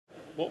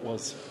What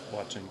was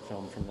watching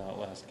film from that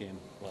last game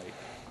like?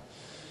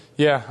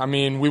 Yeah, I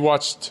mean, we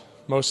watched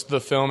most of the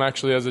film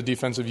actually as a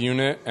defensive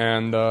unit,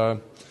 and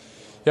it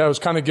was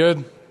kind of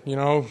good. You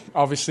know,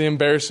 obviously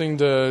embarrassing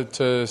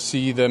to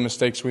see the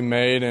mistakes we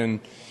made,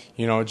 and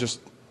just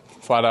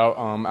flat out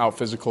out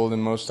physical in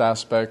most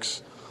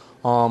aspects.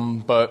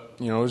 But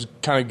it was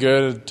kind of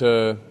good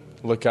to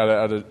look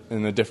at it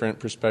in a different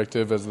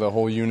perspective as the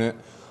whole unit.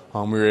 We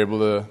were able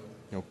to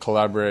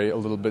collaborate a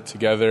little bit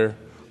together.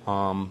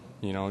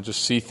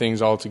 Just see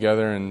things all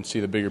together and see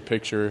the bigger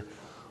picture.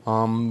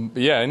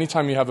 But yeah,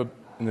 anytime you have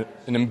an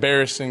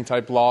embarrassing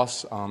type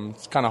loss,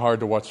 it's kind of hard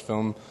to watch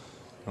film.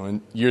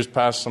 In years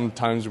past,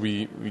 sometimes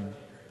we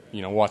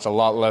watch a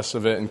lot less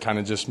of it and kind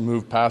of just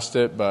move past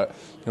it. But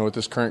with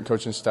this current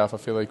coaching staff, I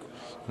feel like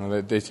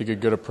they take a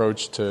good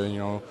approach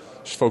to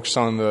just focus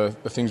on the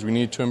things we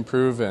need to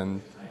improve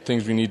and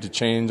things we need to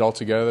change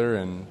altogether,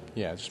 and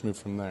just move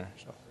from there.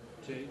 So.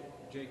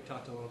 Jake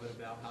talked a little bit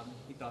about how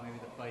he thought maybe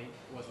the fight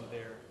wasn't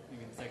there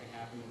maybe in the second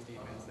half of the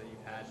defense that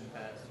you've had in the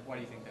past. Why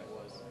do you think that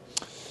was?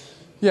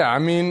 Yeah, I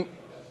mean,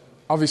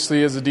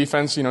 obviously as a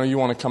defense, you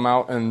want to come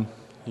out and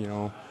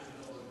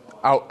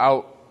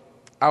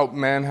out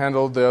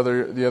manhandle the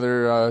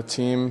other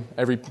team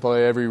every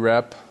play, every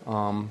rep.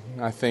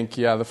 I think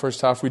the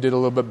first half we did a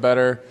little bit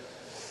better.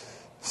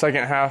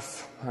 Second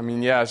half, I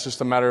mean, it's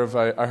just a matter of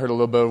I heard a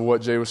little bit of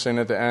what Jay was saying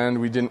at the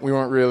end. We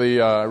weren't really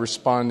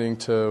responding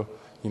to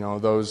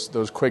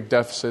those quick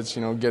deficits.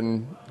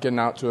 Getting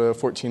out to a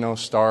 14-0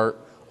 start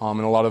in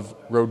a lot of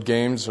road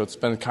games. So it's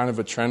been kind of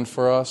a trend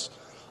for us.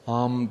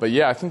 But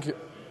I think it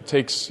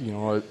takes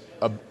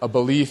a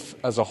belief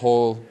as a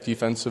whole,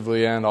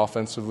 defensively and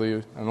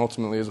offensively, and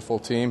ultimately as a full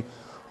team,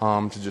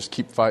 to just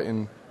keep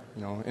fighting.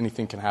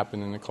 Anything can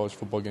happen in a college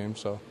football game.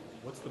 So,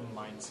 what's the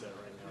mindset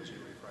right now as you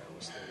leave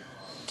Iowa State?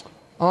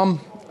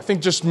 I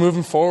think just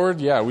moving forward,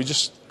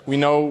 we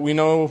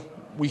know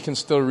we can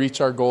still reach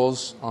our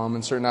goals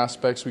in certain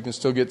aspects. We can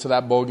still get to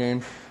that bowl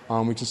game.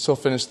 We can still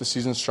finish the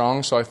season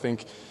strong. So I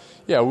think,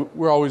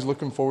 we're always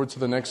looking forward to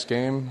the next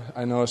game.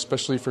 I know,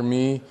 especially for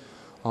me,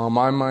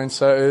 my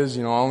mindset is,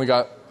 I only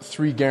got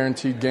 3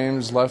 guaranteed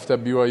games left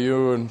at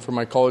BYU and for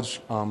my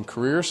college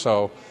career.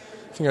 So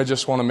I think I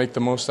just want to make the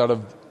most out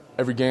of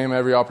every game,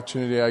 every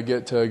opportunity I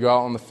get to go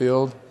out on the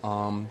field,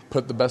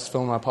 put the best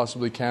film I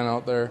possibly can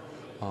out there.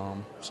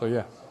 Sort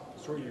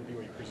of your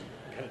BYU prison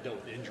kind of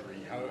dealt with injury.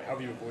 How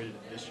have you avoided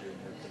it this year?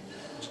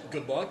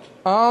 Good luck?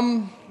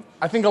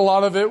 I think a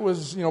lot of it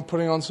was,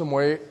 putting on some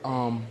weight.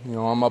 I'm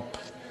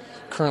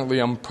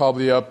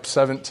probably up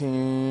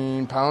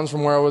 17 pounds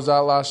from where I was at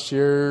last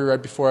year,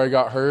 right before I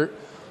got hurt.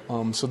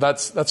 So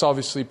that's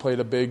obviously played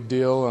a big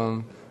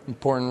deal,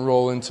 important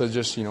role into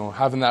just,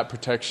 having that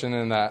protection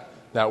and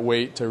that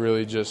weight to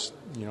really just,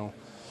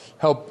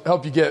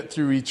 help you get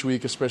through each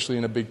week, especially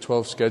in a Big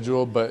 12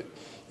 schedule. But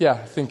I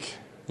think,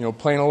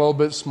 playing a little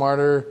bit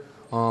smarter.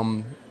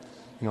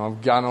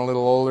 I've gotten a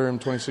little older. I'm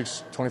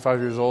 26,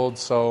 25 years old,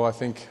 so I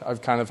think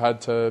I've kind of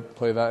had to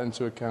play that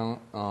into account.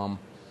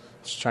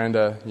 Just trying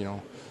to,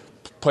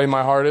 play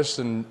my hardest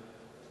and,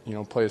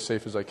 play as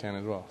safe as I can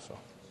as well. So.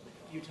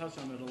 You touched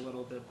on it a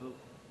little bit, but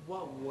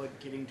what would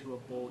getting to a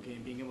bowl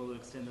game, being able to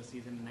extend the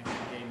season to the next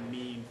game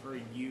mean for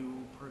you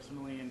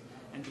personally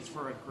and just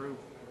for a group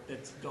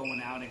that's going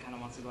out and kind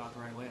of wants to go out the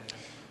right way?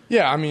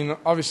 Yeah, I mean,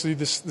 obviously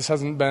this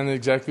hasn't been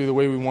exactly the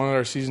way we wanted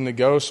our season to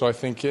go, so I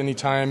think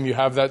anytime you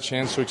have that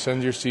chance to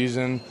extend your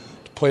season,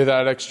 to play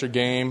that extra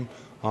game,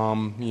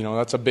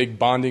 that's a big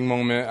bonding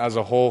moment as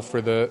a whole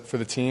for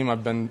the team.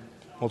 I've been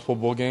multiple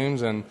bowl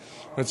games, and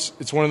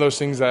it's one of those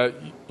things that,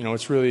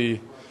 it's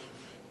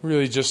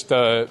really just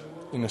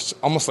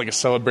almost like a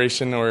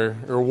celebration or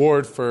a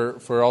reward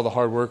for all the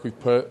hard work we've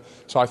put.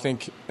 So I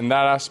think in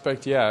that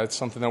aspect, it's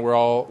something that we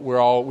all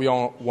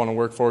want to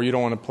work for. You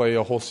don't want to play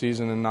a whole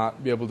season and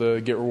not be able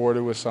to get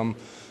rewarded with some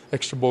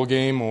extra bowl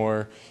game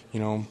or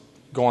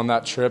go on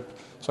that trip.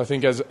 So I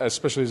think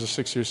especially as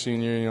a 6-year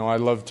senior,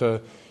 I'd love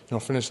to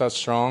finish that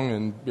strong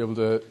and be able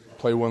to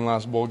play one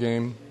last bowl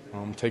game.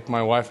 Take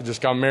my wife. I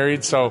just got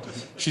married, so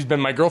she's been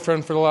my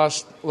girlfriend for the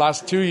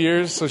last 2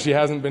 years, so she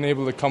hasn't been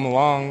able to come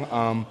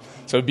along.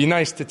 So it'd be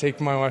nice to take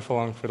my wife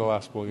along for the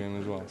last bowl game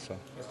as well. So.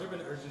 Has there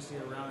been urgency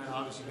around it?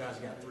 Obviously, you guys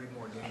got 3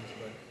 more games,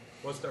 but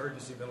what's the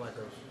urgency been like?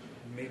 Or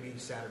maybe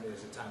Saturday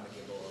is the time to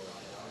get going?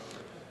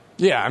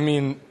 Yeah, I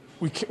mean,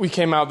 we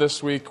came out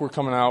this week. We're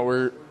coming out.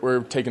 We're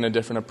taking a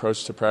different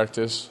approach to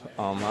practice.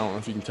 I don't know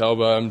if you can tell,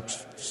 but I'm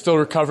still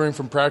recovering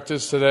from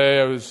practice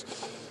today. I was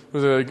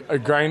a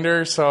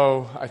grinder,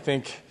 so I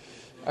think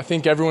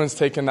everyone's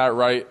taken that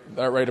right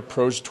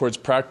approach towards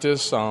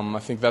practice. I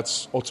think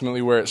that's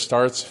ultimately where it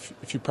starts.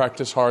 If you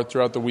practice hard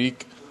throughout the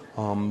week,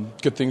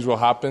 good things will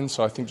happen.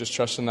 So I think just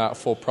trusting that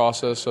full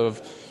process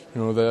of,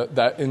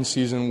 that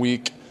in-season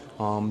week,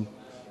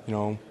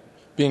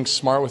 being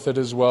smart with it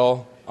as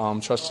well.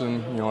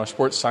 Trusting, our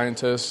sports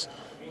scientists,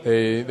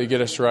 they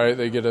get us right.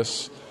 They get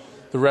us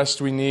the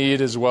rest we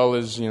need, as well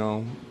as,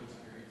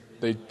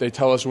 They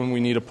tell us when we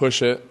need to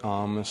push it,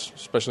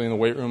 especially in the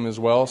weight room as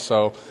well.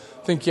 So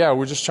I think,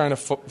 we're just trying to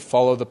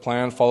follow the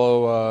plan,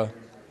 follow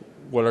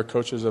what our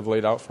coaches have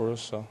laid out for us.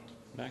 So,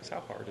 Max,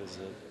 how hard is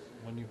it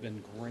when you've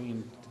been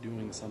grained to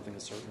doing something a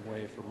certain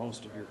way for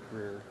most of your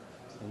career,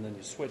 and then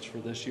you switch for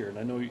this year? And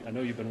I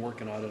know you've been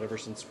working on it ever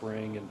since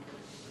spring.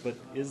 But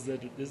is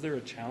there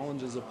a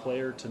challenge as a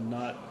player to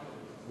not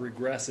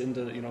regress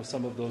into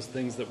some of those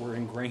things that were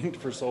ingrained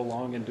for so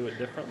long and do it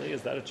differently?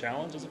 Is that a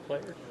challenge as a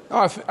player?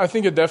 I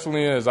think it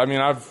definitely is. I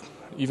mean,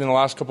 even the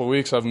last couple of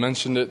weeks, I've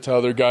mentioned it to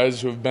other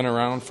guys who have been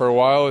around for a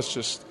while. It's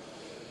just,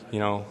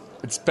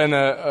 it's been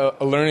a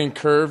learning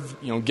curve,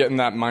 getting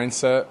that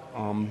mindset,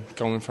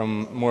 going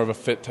from more of a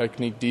fit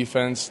technique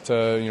defense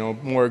to,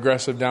 more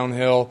aggressive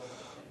downhill,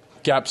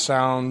 gap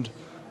sound.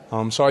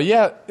 So,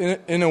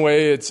 in a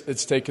way,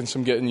 it's taken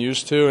some getting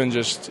used to, and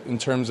just in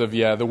terms of,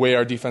 the way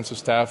our defensive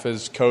staff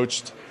is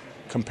coached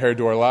compared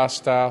to our last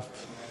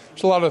staff.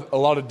 There's a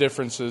lot of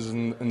differences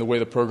in the way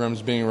the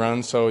program's being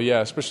run. So,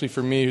 especially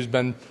for me, who's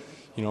been,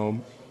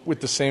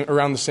 with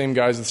around the same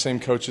guys, the same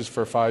coaches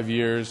for 5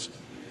 years,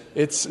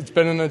 it's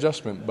been an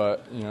adjustment.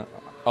 But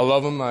I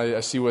love them. I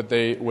see what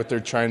they're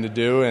trying to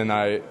do, and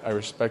I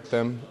respect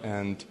them,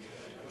 and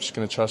I'm just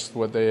going to trust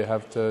what they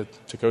have to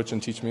coach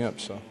and teach me up.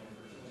 So.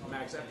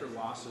 Max, after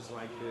losses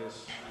like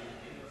this,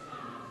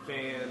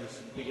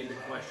 fans begin to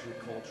question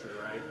culture,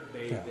 right?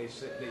 They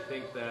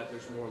think that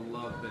there's more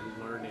love than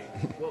learning.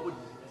 What would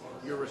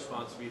your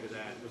response be to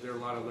that? Was there a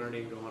lot of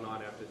learning going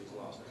on after these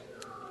losses?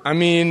 I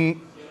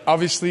mean,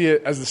 obviously,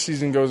 as the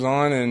season goes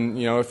on, and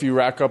if you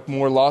rack up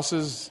more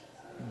losses,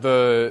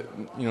 the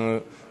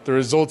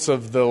results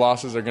of the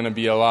losses are going to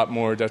be a lot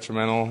more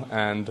detrimental,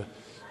 and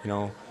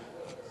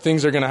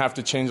things are going to have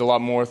to change a lot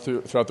more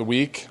throughout the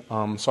week.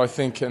 So I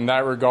think in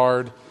that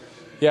regard,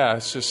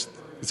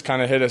 it's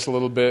kind of hit us a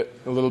little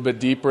bit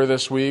deeper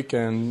this week,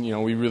 and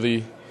we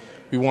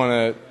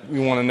want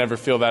to never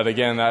feel that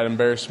again, that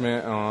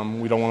embarrassment.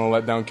 We don't want to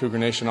let down Cougar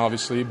Nation,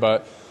 obviously,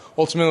 but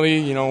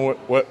ultimately,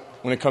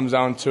 when it comes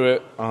down to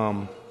it,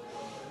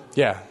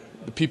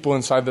 the people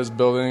inside this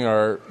building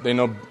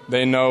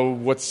they know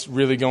what's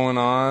really going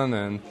on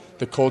and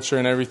the culture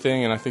and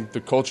everything, and I think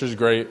the culture's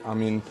great. I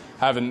mean,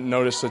 haven't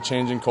noticed a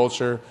change in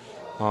culture.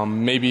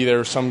 Maybe there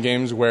are some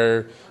games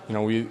where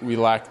we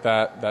lack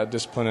that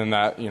discipline and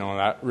that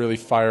that really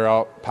fire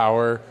out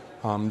power,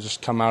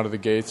 just come out of the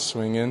gates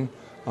swinging.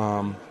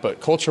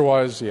 But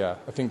culture-wise, I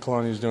think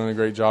Kalani's doing a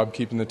great job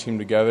keeping the team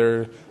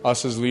together.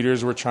 Us as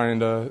leaders, we're trying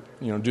to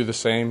do the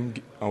same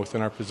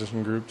within our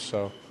position groups.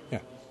 So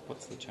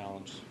what's the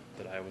challenge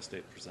that Iowa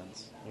State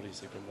presents? What do you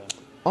see from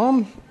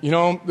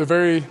them? They're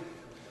very,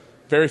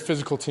 very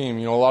physical team.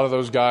 A lot of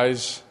those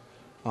guys,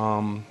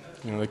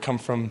 they come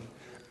from,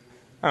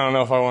 I don't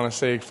know if I want to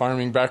say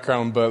farming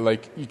background, but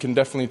you can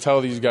definitely tell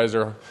these guys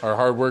are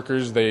hard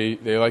workers. They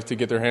like to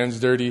get their hands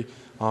dirty.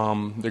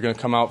 They're going to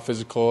come out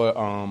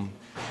physical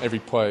every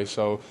play.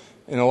 So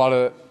in a lot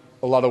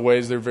of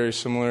ways, they're very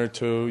similar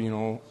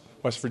to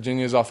West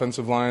Virginia's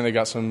offensive line. They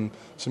got some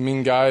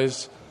mean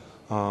guys,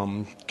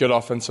 good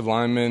offensive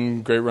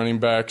linemen, great running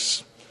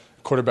backs,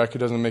 quarterback who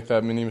doesn't make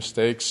that many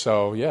mistakes.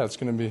 So it's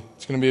going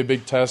to be a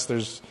big test.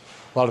 There's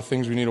a lot of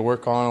things we need to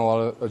work on, a lot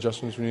of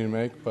adjustments we need to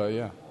make. But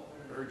I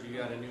heard you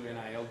got a new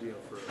NIL deal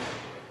for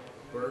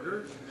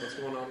Burger. What's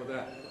going on with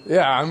that?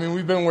 Yeah, I mean,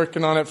 we've been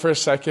working on it for a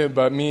second,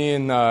 but me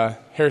and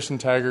Harrison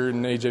Taggart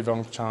and AJ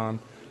Vongchan,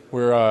 we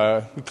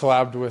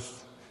collabed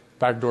with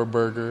Backdoor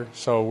Burger,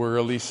 so we're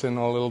releasing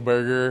a little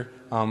burger.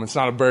 It's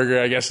not a burger,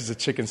 I guess it's a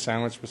chicken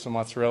sandwich with some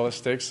mozzarella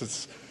sticks.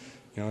 It's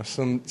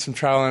some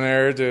trial and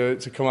error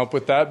to come up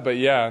with that, but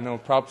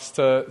props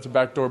to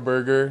Backdoor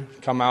Burger.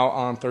 Come out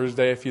on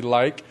Thursday if you'd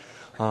like,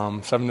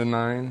 7 to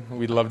 9.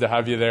 We'd love to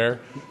have you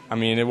there. I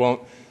mean, it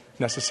won't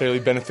necessarily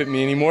benefit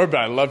me anymore, but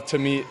I love to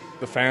meet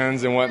the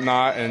fans and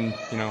whatnot, and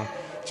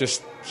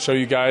just show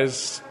you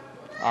guys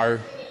our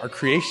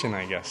creation,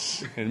 I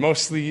guess. And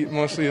mostly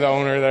the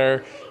owner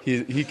there,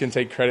 he can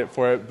take credit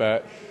for it,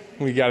 but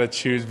we got to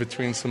choose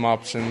between some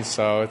options,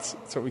 so it's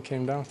what we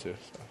came down to.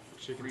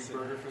 So. Free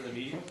burger for the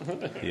meat?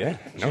 Yeah,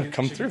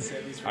 come through.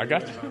 I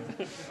got you.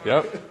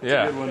 Yep,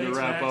 yeah. Good one to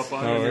wrap up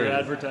on your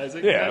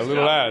advertising. Yeah, a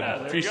little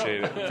ad.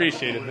 Appreciate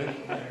it,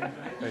 man.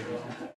 Thank you.